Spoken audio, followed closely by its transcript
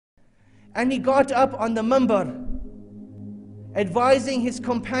And he got up on the minbar, advising his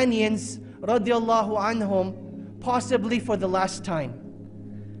companions, radiallahu anhum, possibly for the last time.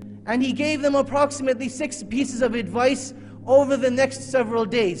 And he gave them approximately 6 pieces of advice over the next several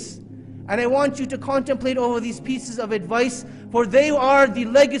days. And I want you to contemplate over these pieces of advice, for they are the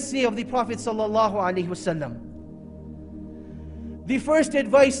legacy of the Prophet sallallahu alaihi wasallam. The first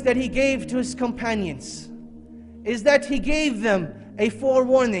advice that he gave to his companions is that he gave them a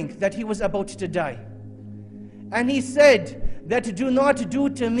forewarning that he was about to die. And he said that do not do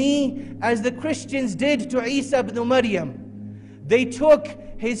to me as the Christians did to Isa ibn Maryam. They took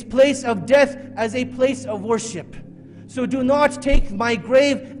his place of death as a place of worship. So do not take my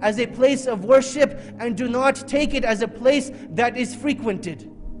grave as a place of worship, and do not take it as a place that is frequented.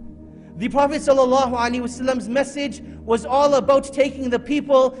 The Prophet ﷺ's message was all about taking the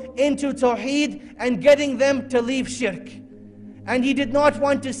people into Tawheed and getting them to leave shirk. And he did not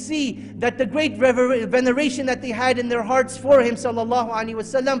want to see that the great veneration that they had in their hearts for him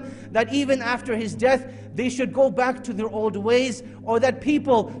ﷺ, that even after his death, they should go back to their old ways, or that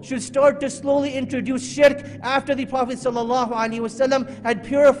people should start to slowly introduce shirk after the Prophet ﷺ had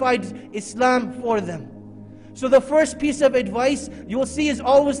purified Islam for them. So the first piece of advice you will see is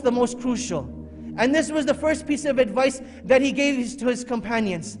always the most crucial. And this was the first piece of advice that he gave to his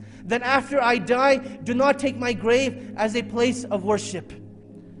companions, that after I die, do not take my grave as a place of worship.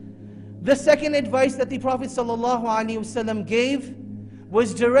 The second advice that the Prophet ﷺ gave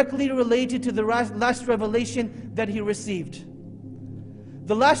was directly related to the last revelation that he received.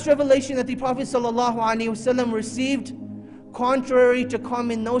 The last revelation that the Prophet ﷺ received, contrary to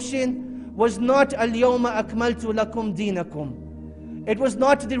common notion, was not Al-Yawma Akmaltu Lakum Dinakum. It was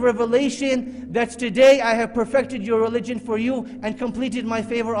not the revelation that today I have perfected your religion for you and completed my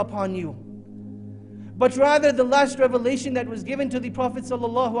favor upon you. But rather the last revelation that was given to the Prophet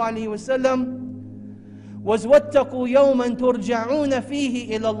ﷺ was وَاتَّقُوا يَوْمًا تُرْجَعُونَ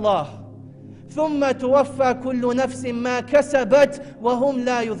فِيهِ إِلَى اللَّهِ ثُمَّ تُوَفَّى كُلُّ نَفْسٍ مَا كَسَبَتْ وَهُمْ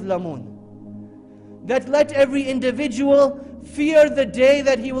لَا يُظْلَمُونَ. That let every individual fear the day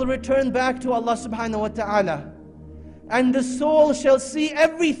that he will return back to Allah subhanahu wa ta'ala. And the soul shall see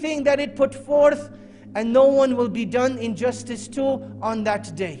everything that it put forth, and no one will be done injustice to on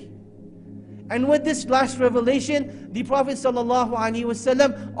that day. And with this last revelation, the Prophet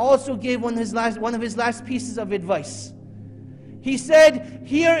ﷺ also gave one of his last pieces of advice. He said,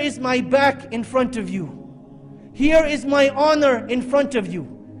 here is my back in front of you. Here is my honor in front of you.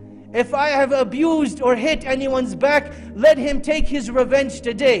 If I have abused or hit anyone's back, let him take his revenge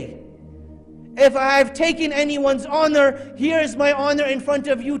today. If I have taken anyone's honor, here is my honor in front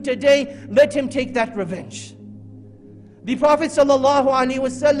of you today, let him take that revenge. The Prophet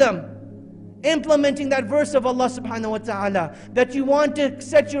ﷺ, implementing that verse of Allah subhanahu wa ta'ala, that you want to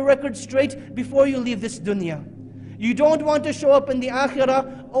set your record straight before you leave this dunya. You don't want to show up in the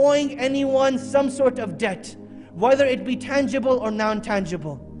akhirah owing anyone some sort of debt, whether it be tangible or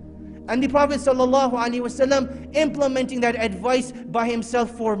non-tangible. And the Prophet ﷺ implementing that advice by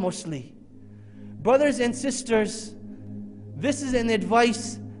himself foremostly. Brothers and sisters, this is an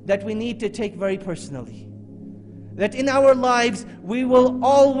advice that we need to take very personally. That in our lives, we will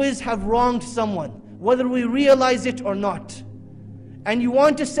always have wronged someone, whether we realize it or not. And you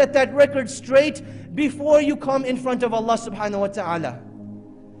want to set that record straight before you come in front of Allah subhanahu wa ta'ala.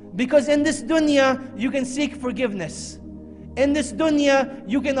 Because in this dunya, you can seek forgiveness. In this dunya,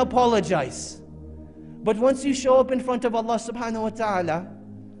 you can apologize. But once you show up in front of Allah subhanahu wa ta'ala,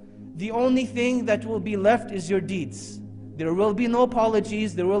 the only thing that will be left is your deeds. There will be no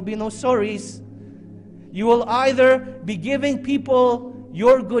apologies, there will be no sorries. You will either be giving people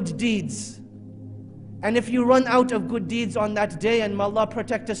your good deeds, and if you run out of good deeds on that day, and may Allah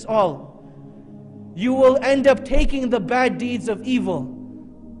protect us all, you will end up taking the bad deeds of evil.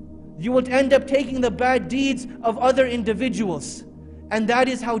 You will end up taking the bad deeds of other individuals, and that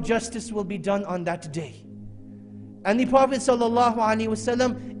is how justice will be done on that day. And the Prophet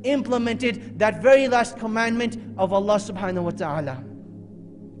ﷺ implemented that very last commandment of Allah subhanahu wa ta'ala.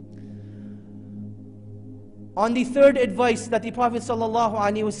 On the third advice that the Prophet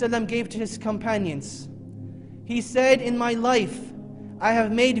ﷺ gave to his companions, he said, in my life, I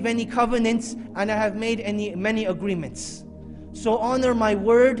have made many covenants and I have made many agreements. So honor my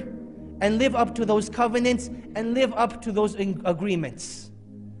word and live up to those covenants and live up to those agreements.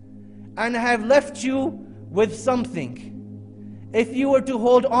 And I have left you with something. If you were to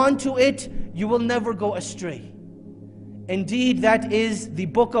hold on to it, you will never go astray. Indeed, that is the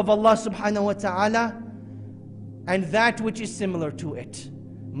book of Allah subhanahu wa ta'ala, and that which is similar to it,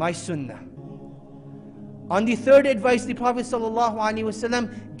 my sunnah. On the third advice the Prophet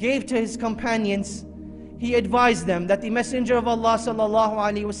ﷺ gave to his companions, he advised them that the Messenger of Allah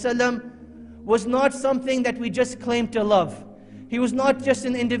ﷺ was not something that we just claim to love. He was not just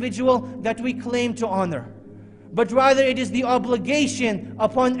an individual that we claim to honor, but rather it is the obligation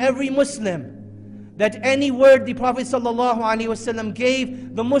upon every Muslim that any word the Prophet ﷺ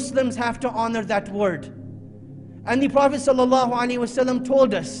gave, the Muslims have to honor that word. And the Prophet ﷺ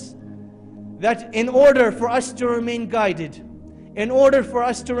told us that in order for us to remain guided, in order for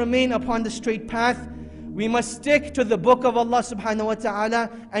us to remain upon the straight path, we must stick to the book of Allah subhanahu wa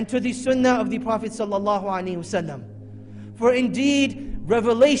ta'ala and to the sunnah of the Prophet sallallahu alaihi wasallam. For indeed,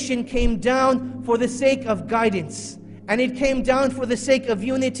 revelation came down for the sake of guidance, and it came down for the sake of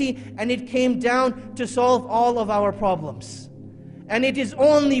unity, and it came down to solve all of our problems. And it is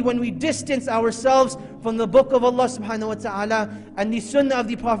only when we distance ourselves from the book of Allah subhanahu wa ta'ala and the sunnah of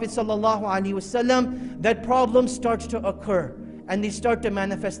the Prophet sallallahu alaihi wasallam that problems start to occur and they start to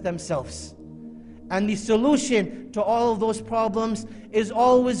manifest themselves. And the solution to all of those problems is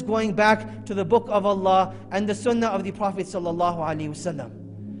always going back to the book of Allah and the sunnah of the Prophet sallallahu alaihi wasallam.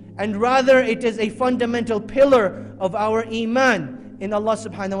 And rather it is a fundamental pillar of our iman in Allah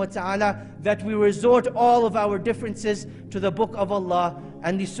subhanahu wa ta'ala that we resort all of our differences to the book of Allah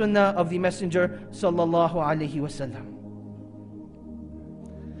and the sunnah of the Messenger sallallahu alaihi wasallam.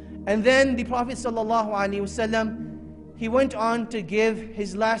 And then the Prophet sallallahu alaihi wasallam, he went on to give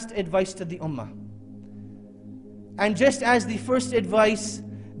his last advice to the ummah. And just as the first advice,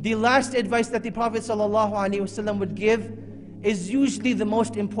 the last advice that the Prophet ﷺ would give is usually the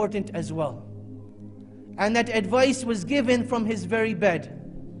most important as well. And that advice was given from his very bed.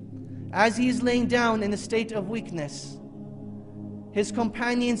 As he is laying down in a state of weakness, his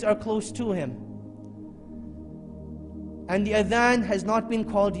companions are close to him. And the adhan has not been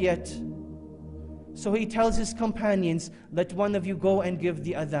called yet. So he tells his companions, let one of you go and give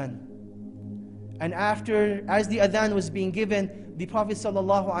the adhan. And as the adhan was being given, the Prophet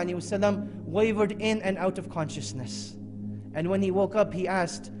ﷺ wavered in and out of consciousness. And when he woke up, he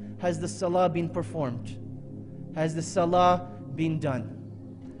asked, has the salah been performed? Has the salah been done?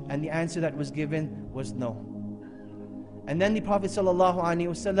 And the answer that was given was no. And then the Prophet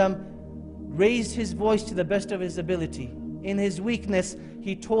ﷺ raised his voice to the best of his ability. In his weakness,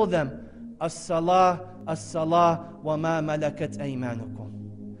 he told them, as-salah, as-salah, wa ma malakat aymanukum.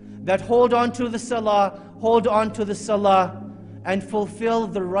 That hold on to the salah, hold on to the salah, and fulfill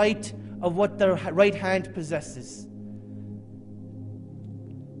the right of what the right hand possesses.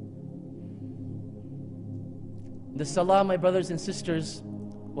 The salah, my brothers and sisters,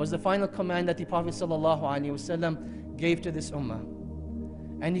 was the final command that the Prophet ﷺ gave to this ummah.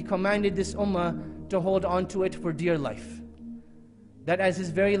 And he commanded this ummah to hold on to it for dear life. That as his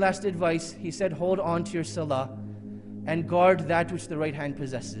very last advice, he said, hold on to your salah and guard that which the right hand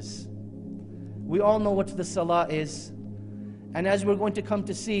possesses. We all know what the salah is. And as we're going to come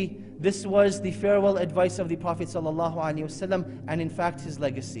to see, this was the farewell advice of the Prophet ﷺ, and in fact his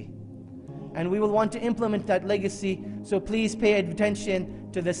legacy. And we will want to implement that legacy, so please pay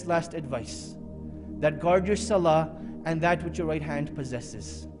attention to this last advice. That guard your salah and that which your right hand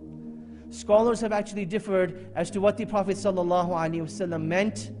possesses. Scholars have actually differed as to what the Prophet ﷺ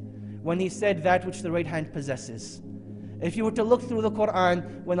meant when he said that which the right hand possesses. If you were to look through the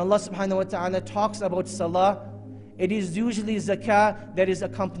Quran, when Allah subhanahu wa ta'ala talks about salah, it is usually zakah that is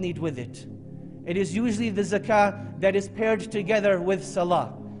accompanied with it. It is usually the zakah that is paired together with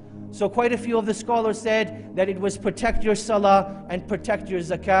salah. So quite a few of the scholars said that it was protect your salah and protect your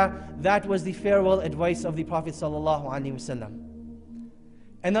zakah. That was the farewell advice of the Prophet sallallahu alaihi wasallam.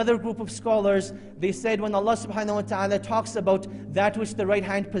 Another group of scholars, they said when Allah subhanahu wa ta'ala talks about that which the right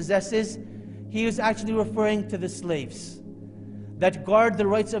hand possesses, he is actually referring to the slaves. That guard the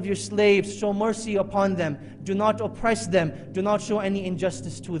rights of your slaves, show mercy upon them, do not oppress them, do not show any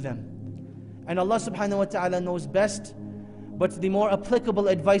injustice to them. And Allah subhanahu wa ta'ala knows best, but the more applicable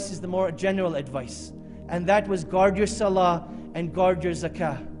advice is the more general advice. And that was guard your salah and guard your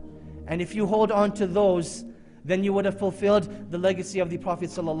zakah. And if you hold on to those, then you would have fulfilled the legacy of the Prophet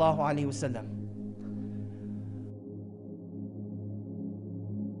sallallahu alaihi wasallam.